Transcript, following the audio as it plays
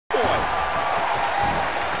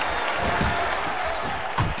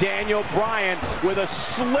Daniel Bryan with a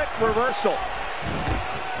slick reversal.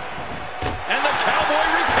 And the Cowboy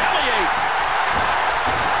retaliates.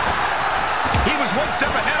 He was one step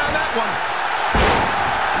ahead on that one.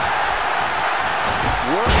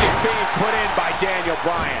 Work is being put in by Daniel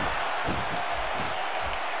Bryan.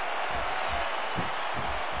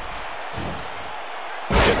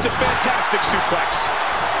 Just a fantastic suplex.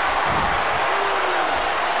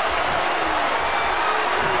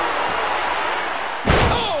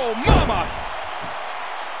 Oh, mama!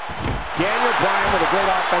 Daniel Bryan with a great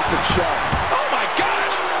offensive show. Oh, my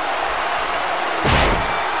gosh!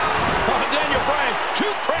 Oh, Daniel Bryan,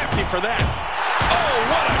 too crafty for that. Oh,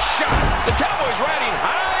 what a shot! The Cowboys riding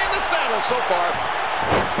high in the saddle so far.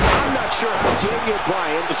 I'm not sure how Daniel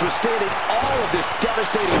Bryan is withstanding all of this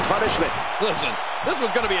devastating punishment. Listen, this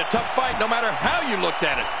was going to be a tough fight no matter how you looked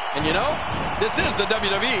at it. And you know, this is the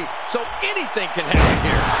WWE, so anything can happen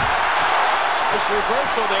here. Nice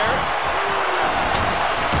reversal there.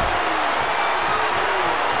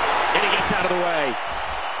 And he gets out of the way.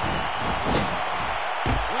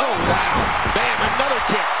 Oh, wow. Bam, another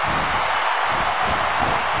kick.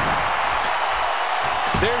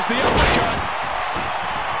 There's the uppercut.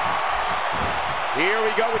 Here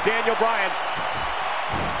we go with Daniel Bryan.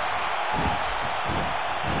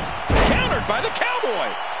 Countered by the Cowboy.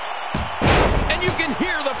 And you can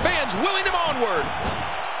hear the fans willing him onward.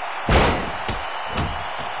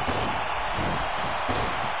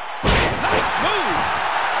 Nice move.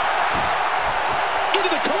 Into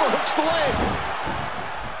the cover, hooks the leg.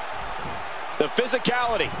 The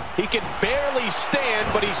physicality. He can barely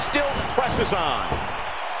stand, but he still presses on.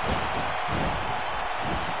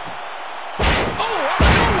 Oh, out of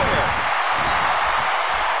nowhere.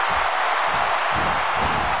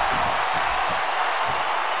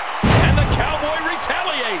 And the Cowboy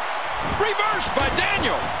retaliates. Reversed by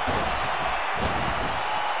Daniel.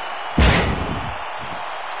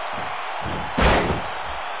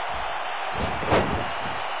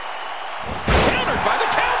 Countered by the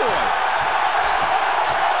Cowboy.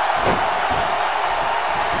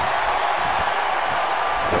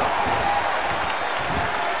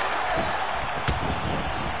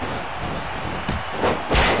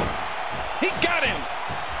 He got him.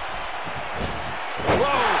 Whoa.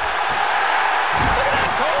 Look at that,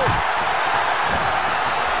 Cole.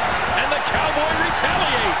 And the Cowboy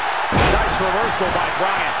retaliates. Nice reversal by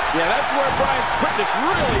Bryan. Yeah, that's where Bryan's quickness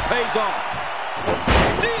really pays off.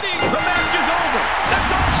 DD, the match is over.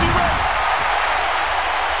 That's all she wrote.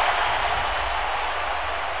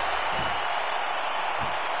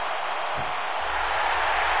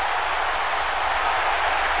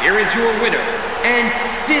 Here is your winner, and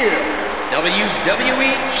still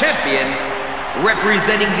WWE Champion,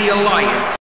 representing the Alliance.